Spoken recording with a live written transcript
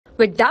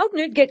With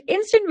Doubtnut, get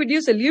instant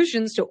video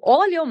solutions to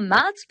all your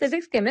maths,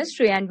 physics,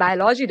 chemistry, and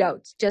biology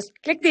doubts. Just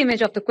click the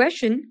image of the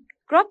question,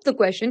 crop the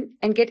question,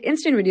 and get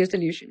instant video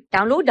solution.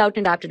 Download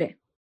Doubtnut app today.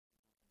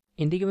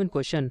 In the given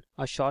question,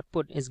 a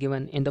shot-put is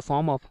given in the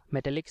form of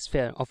metallic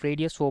sphere of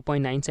radius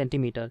 4.9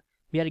 cm.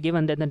 We are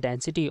given that the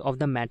density of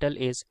the metal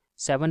is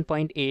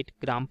 7.8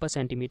 gram per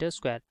centimeter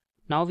square.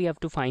 Now we have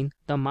to find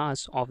the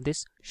mass of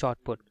this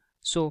shot-put.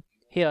 So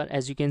here,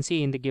 as you can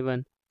see in the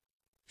given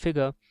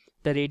figure,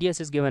 the radius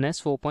is given as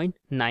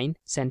 4.9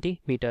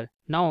 centimeter.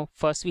 Now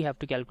first we have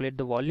to calculate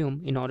the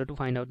volume in order to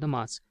find out the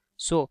mass.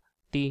 So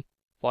the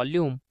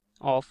volume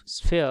of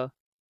sphere,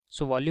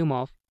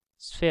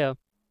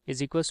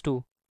 is equals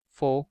to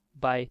 4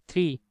 by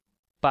 3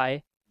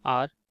 pi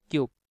r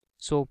cube.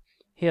 So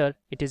here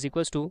it is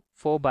equals to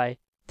 4 by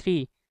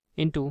 3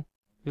 into,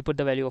 we put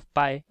the value of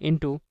pi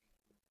into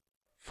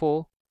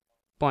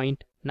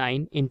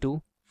 4.9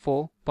 into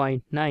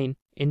 4.9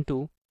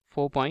 into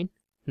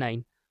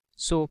 4.9.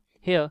 So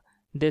here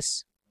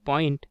this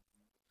point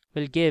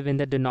will give in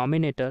the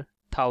denominator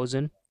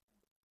 1000,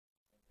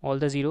 all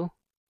the 0.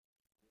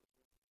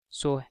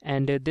 So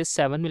and this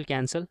 7 will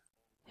cancel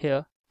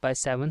here by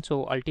 7.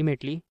 So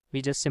ultimately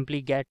we just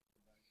simply get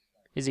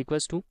is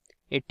equals to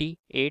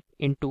 88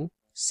 into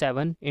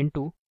 7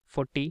 into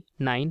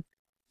 49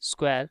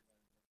 square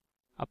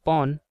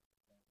upon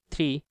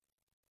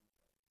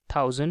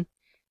 3000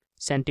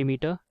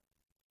 centimeter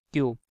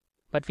cube.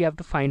 But we have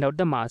to find out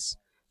the mass.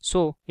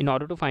 So in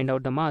order to find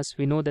out the mass,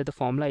 we know that the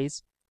formula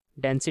is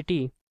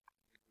density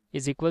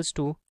is equals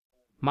to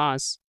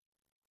mass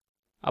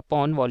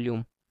upon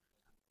volume.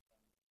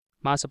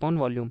 Mass upon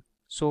volume.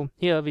 So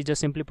here we just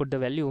simply put the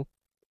value.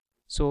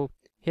 So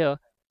here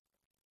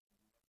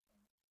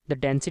the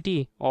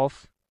density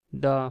of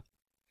the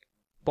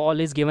ball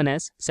is given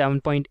as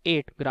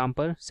 7.8 gram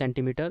per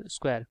centimeter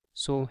square.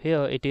 So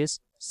here it is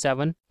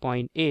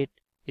 7.8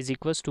 is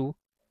equals to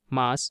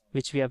mass,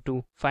 which we have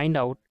to find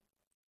out,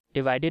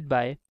 divided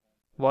by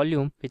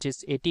volume, which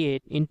is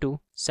 88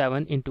 into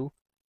 7 into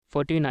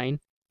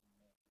 49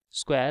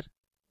 square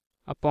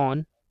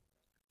upon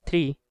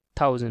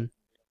 3000.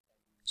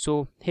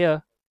 So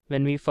here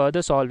when we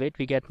further solve it,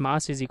 we get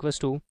mass is equals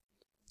to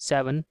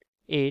 7,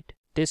 8.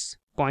 This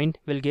point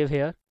will give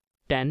here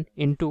 10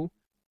 into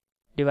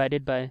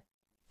divided by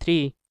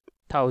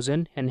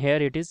 3000, and here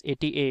it is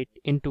 88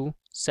 into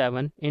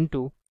 7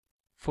 into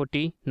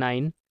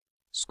 49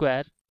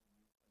 square.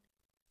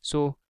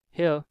 So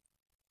here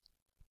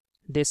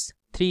this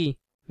 3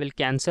 will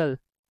cancel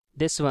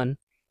this one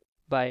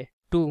by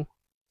 2,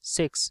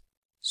 6.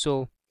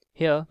 So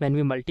here when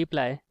we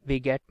multiply, we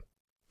get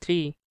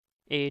 3,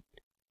 8,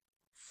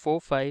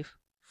 4, 5,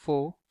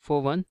 4,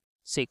 4, 1,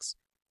 6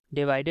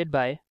 divided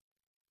by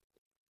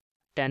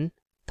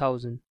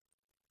 10,000.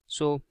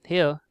 So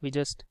here we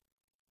just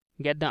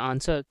get the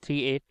answer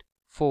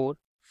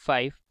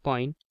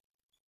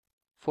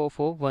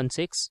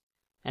 3845.4416,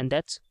 and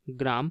that's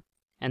gram,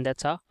 and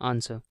that's our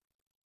answer.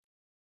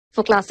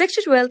 For class 6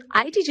 to 12,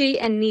 IIT JEE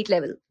and NEET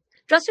level.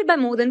 Trusted by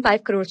more than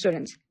 5 crore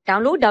students.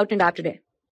 Download Doubtnut app today.